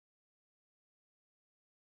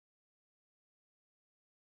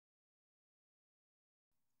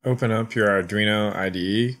open up your Arduino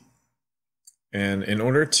IDE, and in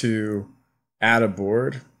order to add a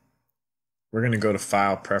board, we're going to go to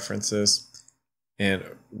File Preferences, and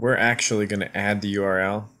we're actually going to add the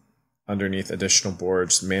URL underneath Additional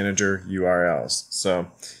Boards, Manager URLs.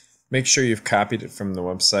 So make sure you've copied it from the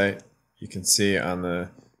website. You can see on the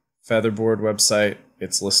Featherboard website,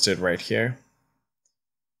 it's listed right here.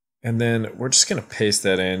 And then we're just going to paste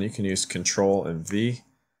that in. You can use Control and V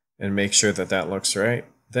and make sure that that looks right.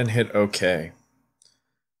 Then hit OK.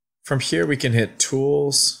 From here we can hit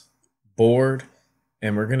Tools, Board,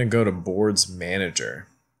 and we're going to go to Boards Manager.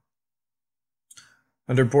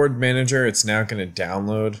 Under Board Manager, it's now going to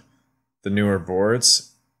download the newer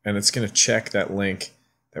boards, and it's going to check that link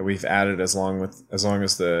that we've added as long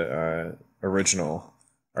as the original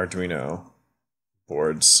Arduino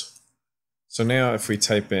boards. So now if we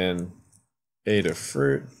type in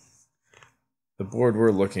Adafruit, the board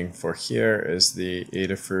we're looking for here is the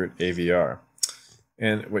Adafruit AVR.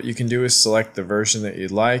 And what you can do is select the version that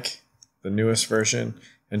you'd like, the newest version,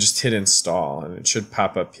 and just hit install, and it should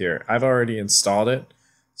pop up here. I've already installed it,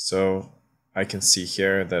 so I can see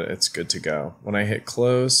here that it's good to go. When I hit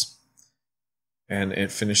close and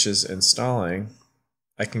it finishes installing,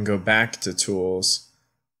 I can go back to Tools,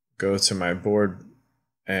 go to my board,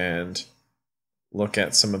 and look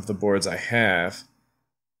at some of the boards I have.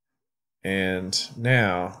 And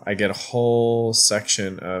now I get a whole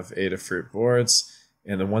section of Adafruit boards,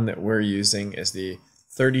 and the one that we're using is the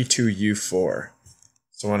 32U4.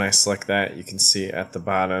 So when I select that, you can see at the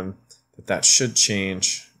bottom that that should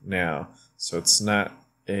change now. So it's not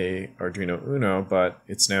a Arduino Uno, but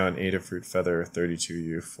it's now an Adafruit Feather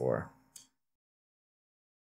 32U4.